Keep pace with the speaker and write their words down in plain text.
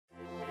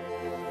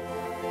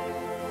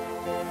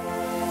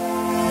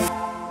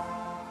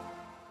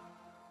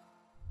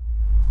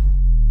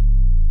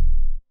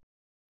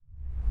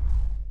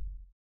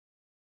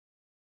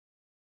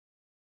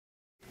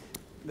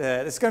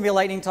This is going to be a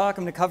lightning talk.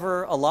 I'm going to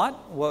cover a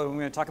lot. What we're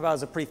going to talk about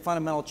is a pretty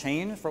fundamental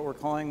change for what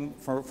we're calling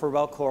for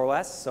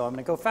CoreOS. So I'm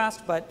going to go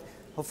fast, but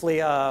hopefully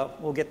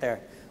we'll get there.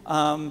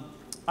 I'm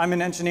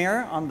an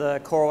engineer on the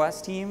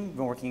CoreOS team. I've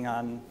been working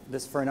on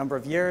this for a number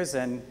of years,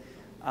 and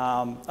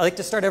I like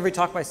to start every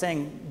talk by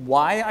saying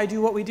why I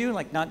do what we do,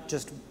 like not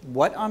just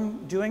what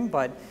I'm doing,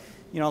 but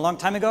a long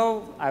time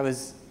ago,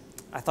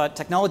 I thought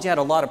technology had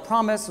a lot of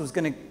promise. It was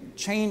going to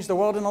change the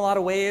world in a lot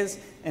of ways,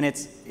 and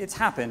it's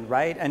happened,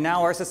 right? And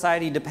now our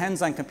society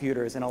depends on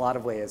computers in a lot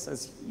of ways.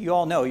 As you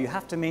all know, you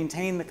have to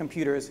maintain the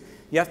computers.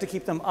 You have to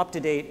keep them up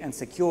to date and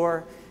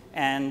secure,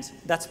 and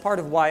that's part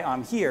of why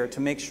I'm here, to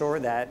make sure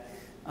that,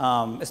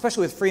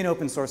 especially with free and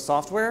open source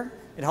software,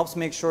 it helps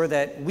make sure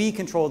that we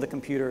control the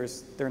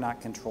computers, they're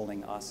not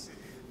controlling us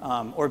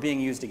or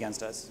being used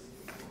against us.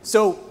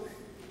 So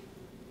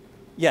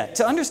yeah,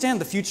 to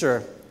understand the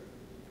future,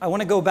 I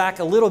want to go back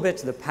a little bit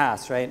to the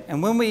past, right?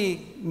 And when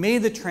we made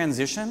the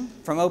transition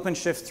from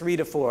OpenShift 3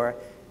 to 4,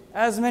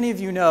 as many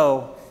of you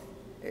know,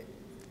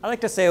 I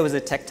like to say it was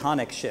a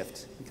tectonic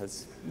shift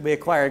because we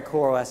acquired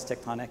CoreOS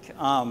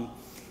tectonic.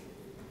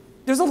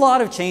 There's a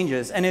lot of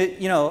changes, and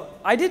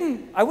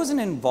I wasn't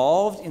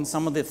involved in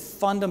some of the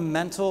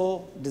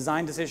fundamental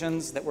design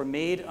decisions that were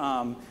made.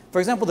 For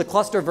example, the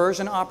cluster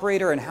version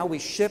operator and how we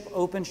ship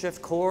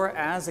OpenShift core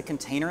as a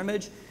container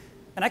image.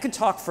 And I could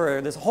talk for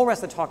this whole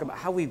rest of the talk about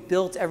how we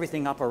built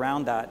everything up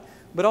around that,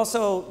 but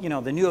also,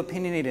 the new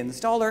opinionated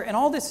installer and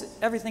all this,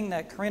 everything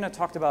that Karina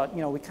talked about.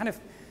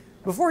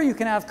 Before you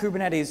can have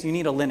Kubernetes, you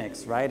need a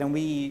Linux, right? And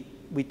we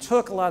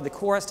took a lot of the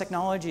CoreOS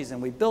technologies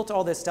and we built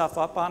all this stuff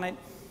up on it.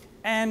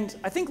 And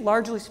I think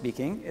largely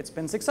speaking, it's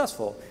been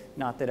successful.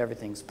 Not that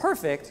everything's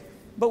perfect,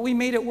 but we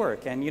made it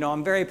work. And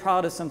I'm very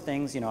proud of some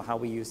things, how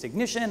we used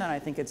Ignition, and I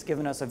think it's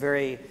given us a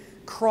very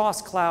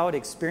cross-cloud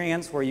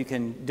experience where you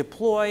can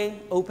deploy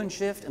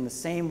OpenShift in the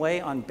same way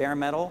on bare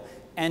metal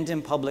and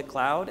in public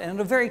cloud. And at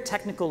a very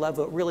technical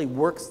level, it really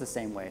works the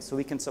same way, so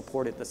we can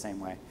support it the same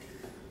way.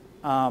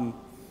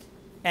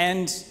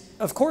 And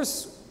of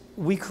course,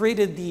 we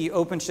created the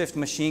OpenShift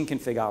machine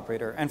config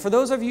operator. And for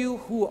those of you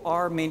who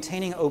are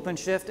maintaining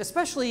OpenShift,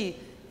 especially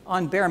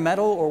on bare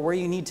metal or where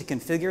you need to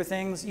configure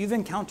things, you've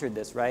encountered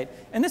this, right?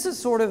 And this is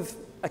sort of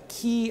a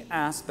key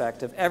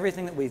aspect of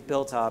everything that we've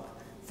built up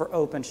for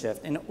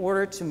OpenShift in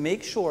order to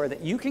make sure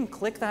that you can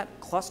click that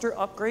cluster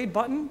upgrade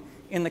button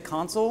in the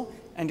console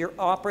and your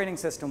operating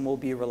system will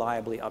be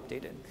reliably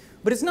updated.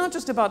 But it's not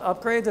just about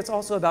upgrades, it's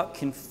also about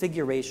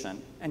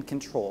configuration and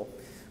control,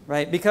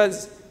 right?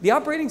 Because the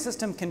operating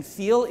system can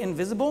feel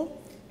invisible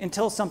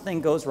until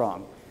something goes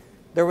wrong.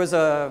 There was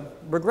a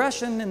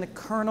regression in the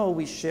kernel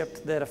we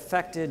shipped that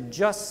affected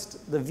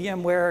just the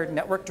VMware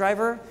network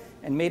driver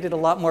and made it a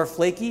lot more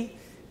flaky.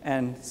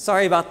 And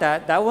sorry about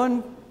that. That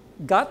one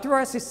got through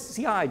our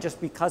CI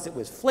just because it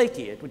was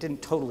flaky. It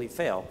didn't totally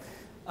fail.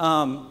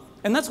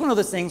 And that's one of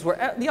those things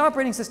where the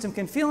operating system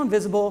can feel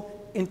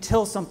invisible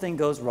until something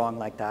goes wrong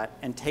like that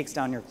and takes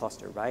down your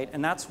cluster, right?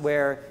 And that's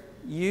where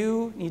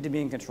you need to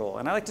be in control.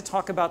 And I like to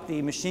talk about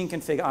the machine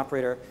config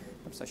operator.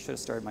 Oops, I should have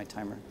started my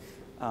timer.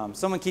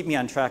 Someone keep me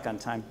on track on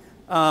time.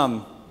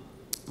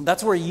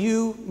 That's where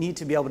you need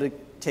to be able to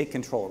take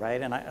control,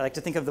 right? And I like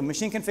to think of the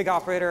machine config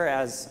operator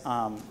as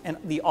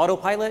the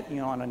autopilot,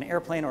 on an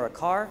airplane or a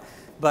car.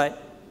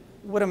 But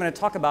what I'm going to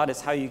talk about is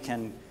how you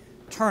can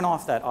turn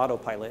off that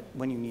autopilot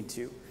when you need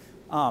to.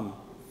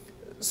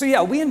 So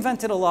yeah, we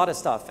invented a lot of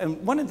stuff.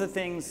 And one of the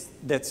things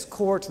that's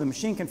core to the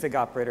machine config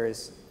operator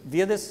is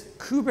via this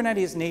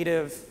Kubernetes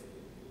native,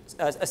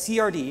 a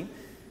CRD,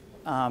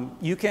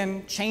 you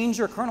can change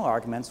your kernel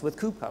arguments with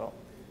kubectl.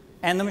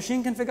 And the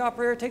machine config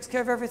operator takes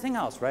care of everything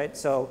else, right?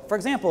 So for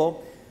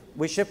example,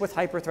 we ship with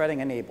hyperthreading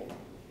enabled,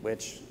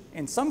 which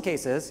in some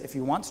cases, if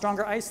you want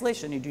stronger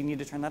isolation, you do need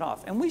to turn that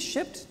off. And we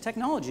shipped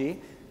technology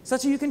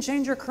such that you can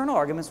change your kernel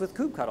arguments with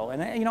kubectl.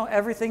 And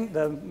everything,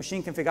 the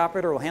machine config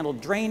operator will handle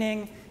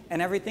draining and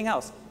everything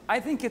else. I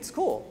think it's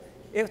cool.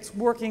 It's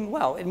working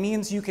well. It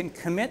means you can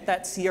commit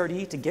that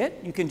CRD to Git.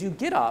 You can do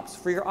GitOps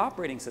for your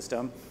operating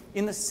system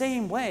in the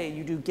same way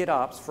you do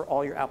GitOps for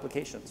all your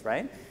applications,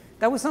 right?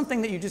 That was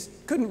something that you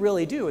just couldn't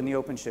really do in the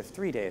OpenShift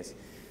 3 days.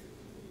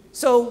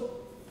 So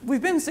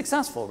we've been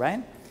successful,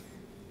 right?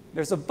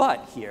 There's a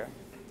but here.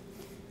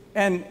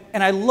 And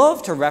I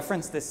love to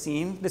reference this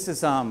scene. This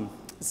is a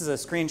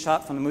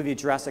screenshot from the movie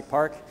Jurassic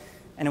Park.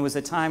 And it was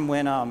a time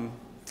when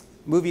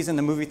movies in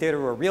the movie theater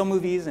were real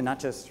movies and not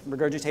just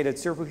regurgitated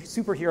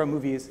superhero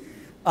movies.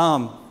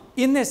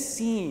 In this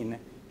scene,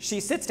 she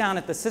sits down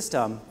at the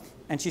system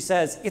and she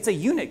says, "It's a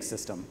Unix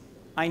system.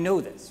 I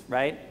know this,"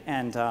 right?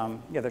 And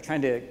yeah, they're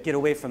trying to get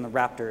away from the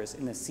raptors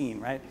in this scene,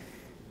 right?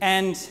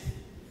 And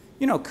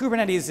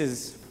Kubernetes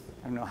is,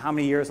 I don't know how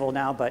many years old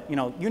now, but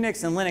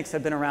Unix and Linux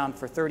have been around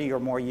for 30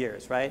 or more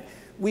years, right?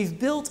 We've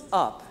built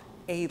up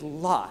a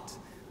lot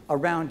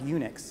around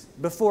Unix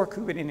before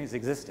Kubernetes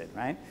existed,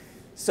 right?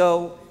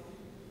 So,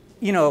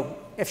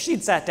 if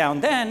she'd sat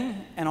down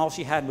then and all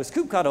she had was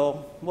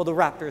kubectl, well, the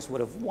raptors would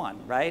have won,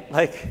 right?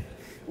 Like,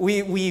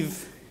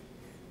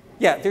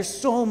 there's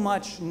so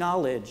much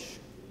knowledge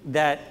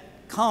that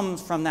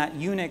comes from that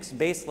Unix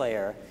base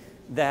layer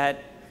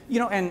that,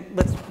 and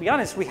let's be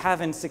honest, we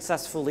haven't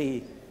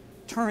successfully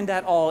turned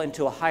that all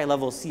into a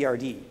high-level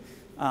CRD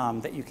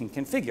that you can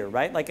configure,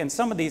 right? Like, and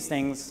some of these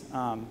things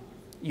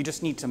you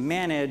just need to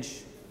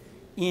manage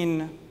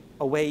in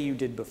a way you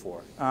did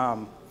before.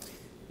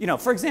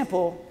 For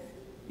example,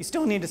 you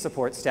still need to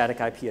support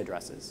static IP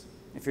addresses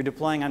if you're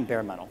deploying on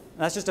bare metal.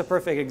 And that's just a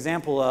perfect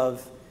example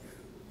of,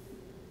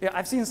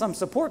 I've seen some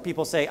support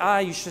people say,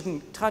 you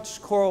shouldn't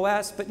touch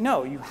CoreOS, but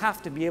no, you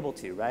have to be able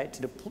to, right?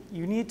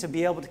 You need to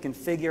be able to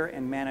configure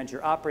and manage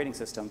your operating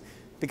system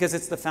because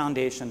it's the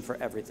foundation for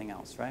everything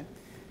else, right?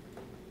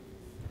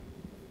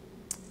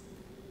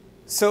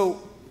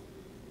 So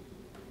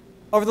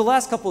over the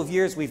last couple of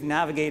years, we've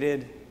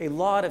navigated a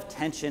lot of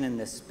tension in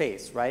this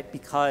space, right?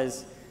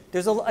 Because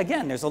there's a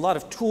lot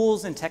of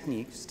tools and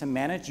techniques to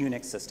manage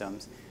Unix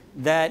systems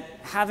that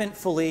haven't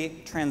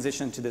fully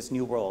transitioned to this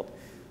new world.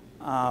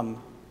 A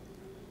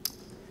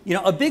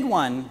big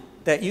one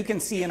that you can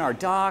see in our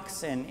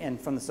docs and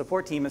from the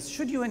support team is,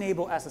 should you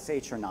enable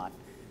SSH or not,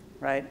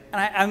 right?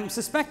 And I'm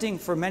suspecting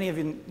for many of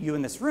you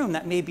in this room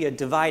that may be a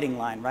dividing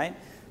line, right?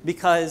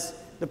 Because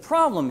the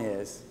problem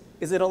is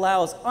it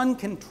allows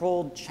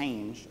uncontrolled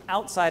change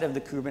outside of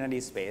the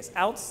Kubernetes space,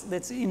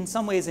 that's in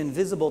some ways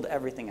invisible to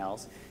everything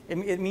else.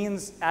 It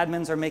means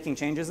admins are making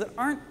changes that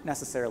aren't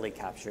necessarily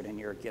captured in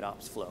your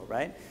GitOps flow,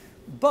 right?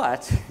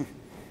 But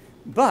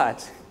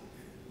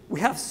we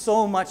have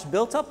so much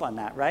built up on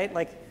that, right?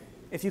 Like,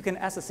 if you can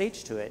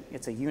SSH to it,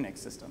 it's a Unix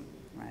system,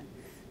 right?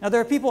 Now, there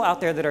are people out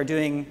there that are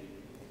doing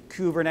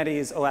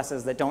Kubernetes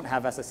OSs that don't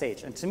have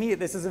SSH. And to me,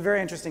 this is a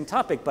very interesting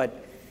topic,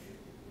 but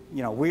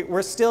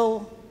we're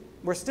still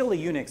a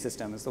Unix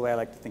system is the way I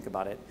like to think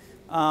about it.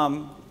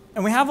 And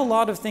we have a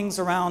lot of things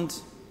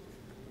around,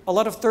 a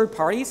lot of third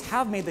parties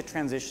have made the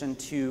transition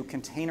to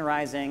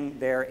containerizing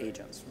their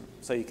agents.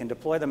 So you can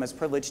deploy them as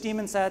privileged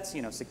daemon sets,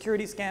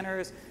 security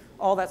scanners,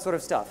 all that sort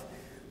of stuff.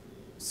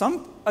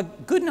 A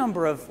good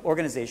number of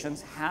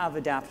organizations have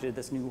adapted to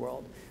this new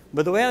world.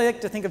 But the way I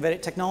like to think of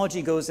it,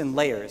 technology goes in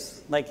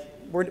layers. Like,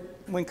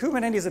 when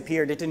Kubernetes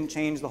appeared, it didn't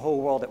change the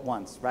whole world at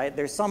once, right?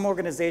 There's some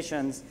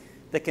organizations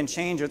that can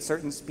change at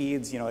certain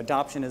speeds.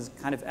 Adoption is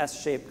kind of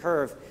S-shaped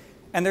curve.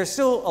 And there's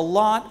still a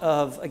lot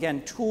of,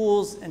 again,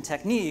 tools and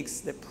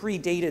techniques that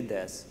predated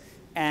this.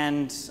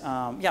 And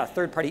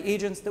third-party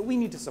agents that we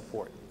need to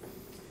support.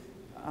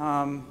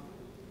 One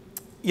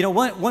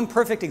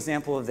perfect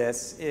example of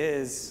this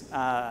is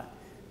the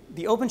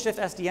OpenShift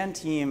SDN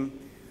team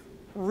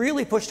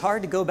really pushed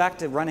hard to go back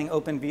to running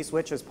Open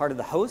vSwitch as part of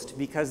the host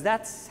because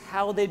that's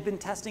how they'd been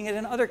testing it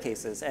in other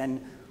cases.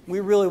 And we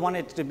really want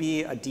it to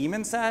be a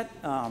daemon set,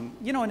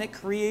 and it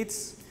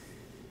creates,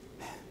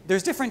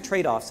 there's different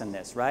trade-offs in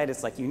this, right?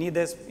 It's like you need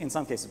this in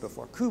some cases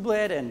before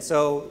kubelet, and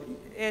so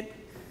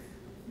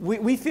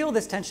we feel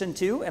this tension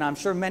too, and I'm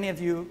sure many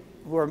of you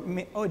who are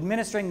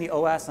administering the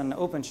OS on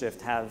OpenShift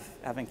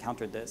have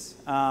encountered this.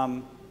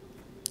 And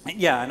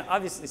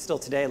obviously still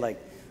today, like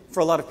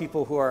for a lot of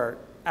people who are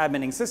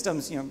adminning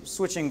systems,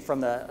 switching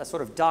from a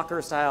sort of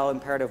Docker-style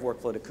imperative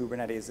workflow to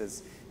Kubernetes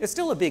is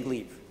still a big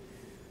leap.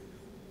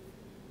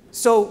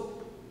 So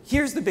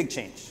here's the big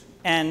change.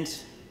 And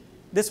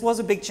this was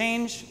a big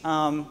change.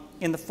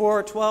 In the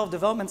 4.12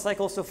 development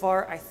cycle so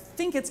far, I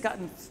think it's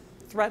gotten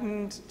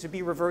threatened to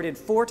be reverted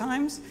 4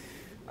 times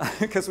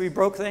because we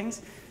broke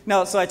things.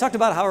 No, so I talked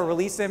about how our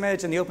release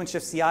image and the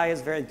OpenShift CI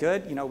is very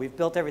good. We've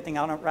built everything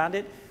out around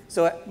it.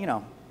 So,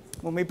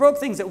 when we broke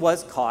things, it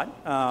was caught.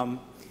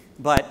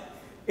 But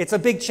it's a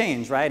big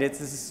change, right?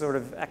 This is sort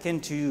of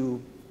akin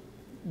to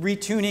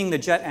retuning the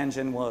jet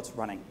engine while it's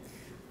running.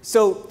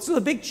 So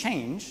the big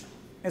change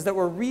is that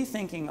we're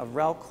rethinking of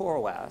RHEL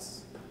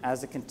CoreOS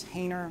as a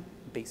container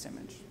base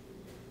image,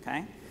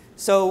 okay?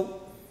 So,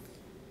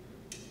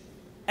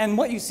 and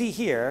what you see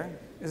here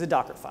is a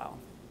Docker file,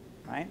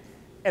 right?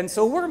 And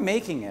so we're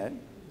making it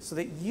so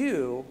that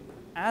you,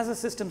 as a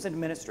systems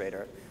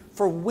administrator,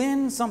 for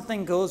when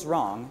something goes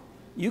wrong,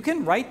 you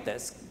can write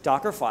this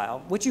Docker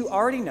file, which you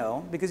already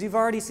know because you've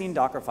already seen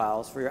Docker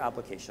files for your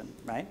application,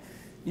 right?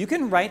 You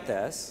can write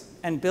this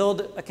and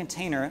build a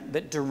container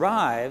that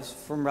derives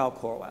from RHEL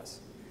CoreOS.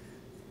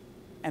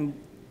 And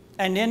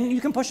then you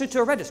can push it to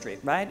a registry,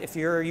 right? If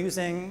you're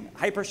using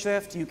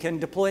Hypershift, you can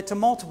deploy it to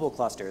multiple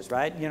clusters,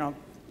 right?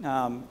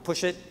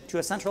 Push it to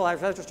a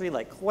centralized registry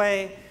like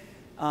Quay,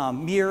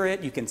 mirror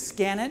it. You can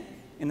scan it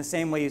in the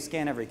same way you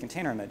scan every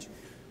container image.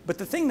 But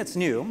the thing that's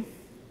new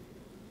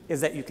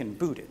is that you can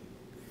boot it.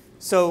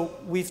 So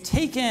we've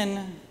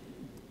taken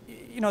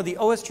the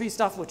OS tree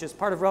stuff, which is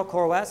part of RHEL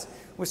CoreOS,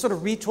 we sort of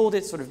retooled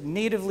it sort of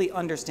natively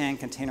understand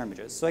container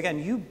images. So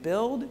again, you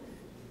build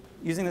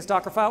using this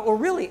Docker file, or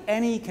really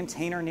any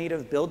container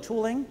native build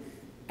tooling,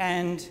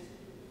 and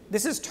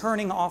this is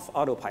turning off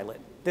autopilot.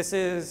 This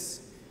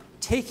is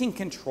taking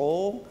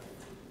control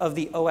of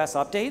the OS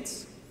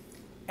updates,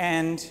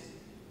 and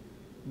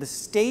the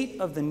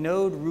state of the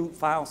node root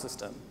file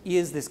system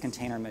is this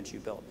container image you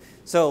built.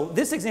 So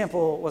this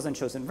example wasn't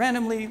chosen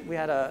randomly. We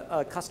had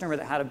a customer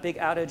that had a big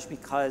outage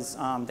because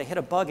they hit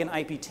a bug in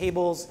IP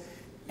tables,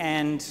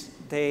 and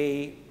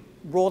they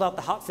rolled out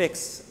the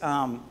hotfix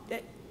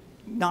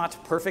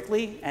not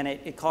perfectly, and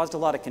it caused a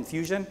lot of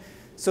confusion.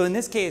 So in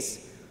this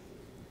case,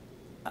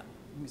 let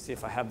me see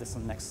if I have this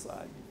on the next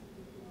slide.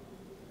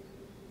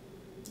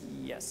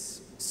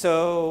 Yes.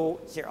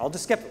 So here, I'll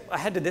just skip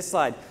ahead to this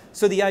slide.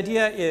 So the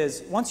idea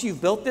is, once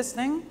you've built this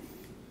thing,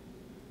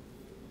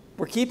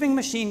 we're keeping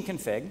machine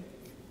config,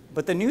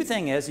 but the new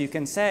thing is you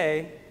can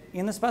say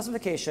in the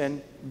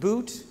specification,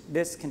 boot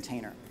this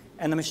container.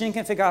 And the machine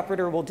config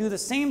operator will do the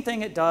same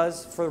thing it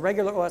does for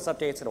regular OS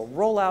updates. It'll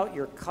roll out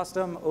your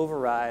custom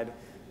override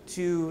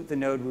to the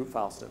node root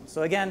file system.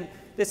 So again,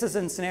 this is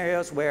in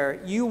scenarios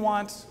where you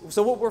want,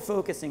 so what we're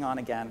focusing on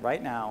again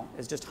right now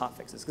is just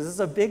hotfixes, because this is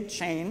a big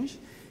change,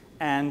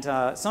 and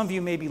some of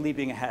you may be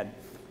leaping ahead.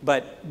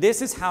 But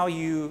this is how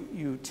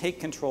you take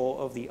control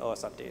of the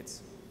OS updates.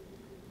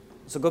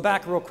 So go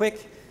back real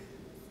quick.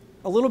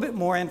 A little bit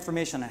more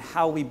information on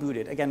how we boot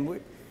it. Again,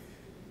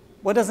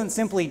 what doesn't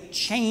simply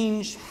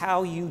change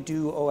how you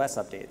do OS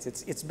updates?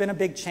 It's been a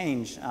big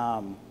change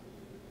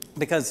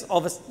because all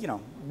of us,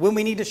 when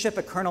we need to ship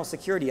a kernel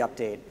security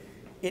update,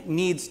 it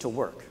needs to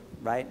work,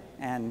 right?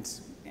 And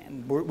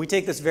we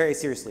take this very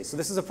seriously. So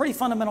this is a pretty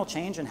fundamental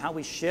change in how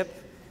we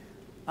ship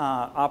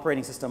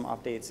operating system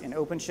updates in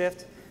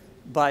OpenShift.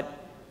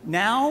 But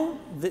now,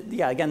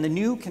 again, the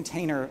new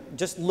container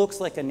just looks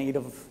like a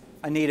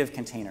native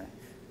container.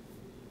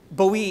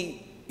 But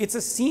it's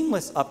a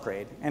seamless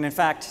upgrade. And in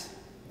fact,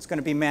 it's going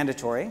to be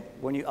mandatory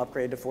when you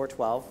upgrade to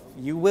 4.12.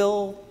 You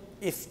will,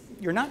 if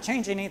you're not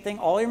changing anything,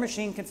 all your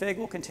machine config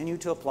will continue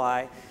to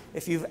apply.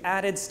 If you've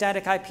added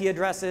static IP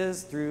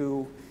addresses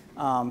through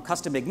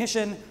custom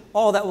ignition,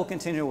 all that will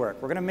continue to work.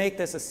 We're going to make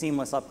this a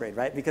seamless upgrade,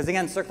 right? Because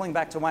again, circling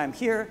back to why I'm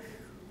here,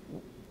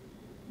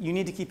 you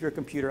need to keep your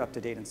computer up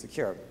to date and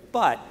secure.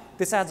 But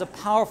this adds a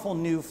powerful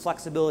new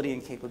flexibility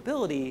and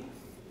capability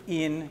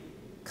in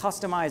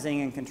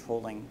customizing and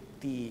controlling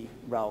the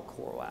RHEL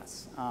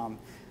CoreOS.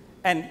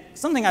 And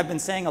something I've been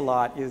saying a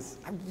lot is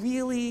I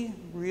really,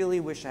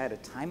 really wish I had a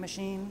time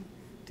machine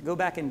to go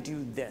back and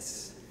do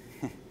this.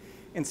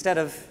 Instead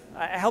of,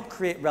 I helped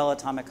create RHEL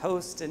Atomic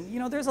Host,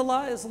 and there's a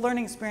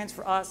learning experience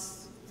for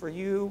us, for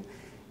you,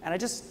 and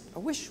I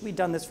wish we'd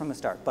done this from the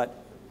start,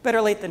 but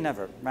better late than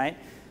never, right?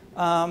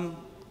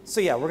 So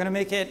yeah, we're going to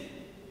make it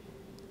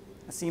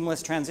a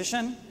seamless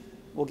transition.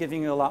 We'll give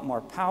you a lot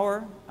more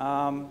power.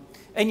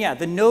 And yeah,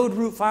 the node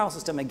root file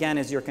system, again,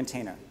 is your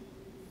container.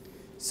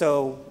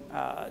 So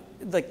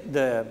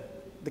the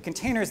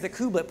containers that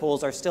kubelet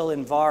pulls are still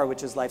in var,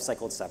 which is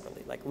lifecycled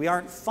separately. Like, we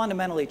aren't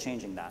fundamentally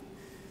changing that.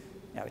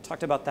 Yeah, we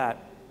talked about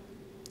that.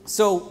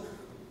 So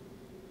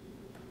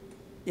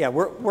yeah,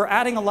 we're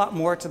adding a lot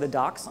more to the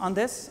docs on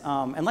this.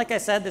 And like I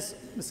said, this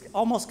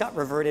almost got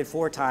reverted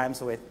 4 times,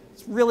 so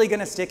it's really going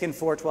to stick in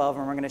 4.12,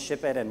 and we're going to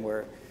ship it, and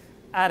we're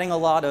adding a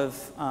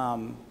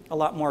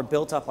lot more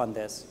built up on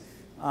this.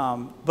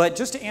 But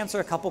just to answer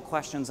a couple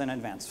questions in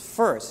advance.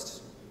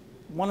 First,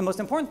 one of the most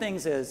important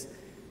things is,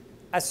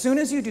 as soon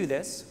as you do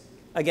this,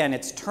 again,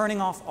 it's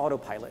turning off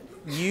autopilot.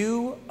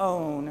 You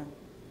own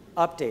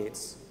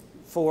updates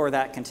for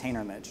that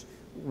container image.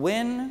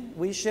 When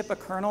we ship a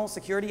kernel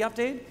security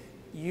update,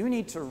 you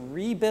need to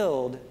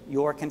rebuild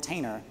your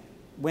container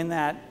when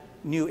that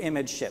new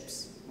image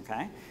ships,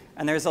 okay?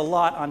 And there's a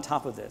lot on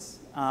top of this.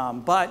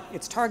 But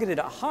it's targeted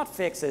at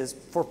hotfixes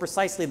for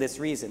precisely this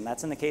reason.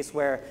 That's in the case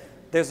where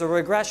there's a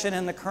regression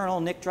in the kernel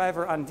NIC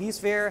driver on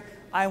vSphere.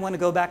 I want to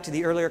go back to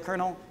the earlier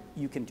kernel.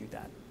 You can do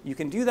that. You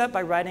can do that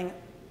by writing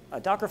a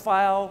Docker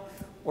file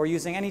or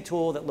using any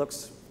tool that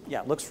looks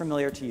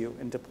familiar to you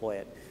and deploy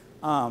it.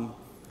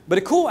 But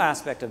a cool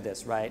aspect of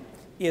this, right,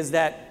 is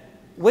that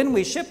when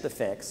we ship the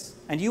fix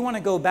and you want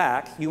to go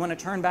back, you want to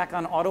turn back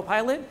on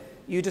autopilot,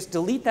 you just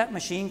delete that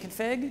machine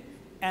config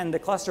and the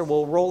cluster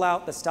will roll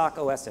out the stock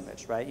OS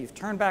image, right? You've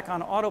turned back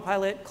on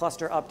autopilot,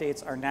 cluster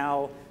updates are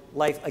now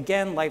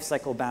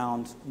lifecycle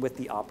bound with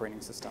the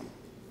operating system.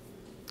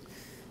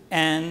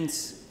 And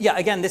yeah,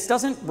 again, this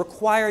doesn't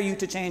require you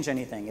to change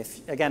anything.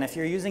 If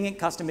you're using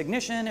custom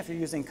ignition, if you're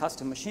using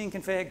custom machine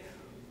config,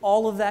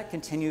 all of that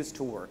continues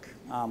to work.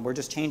 We're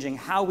just changing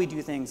how we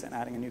do things and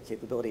adding a new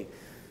capability.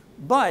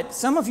 But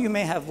some of you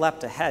may have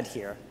leapt ahead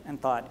here and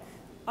thought,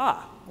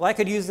 well, I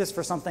could use this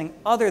for something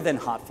other than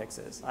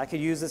hotfixes. I could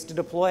use this to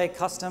deploy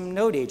custom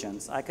node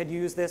agents. I could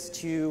use this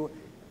to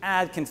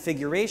add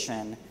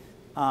configuration.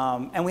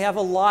 And we have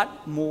a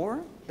lot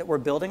more that we're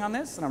building on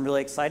this, and I'm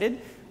really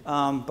excited.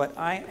 But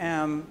I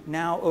am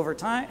now over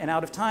time and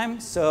out of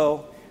time,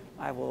 so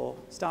I will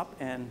stop,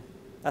 and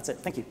that's it.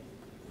 Thank you.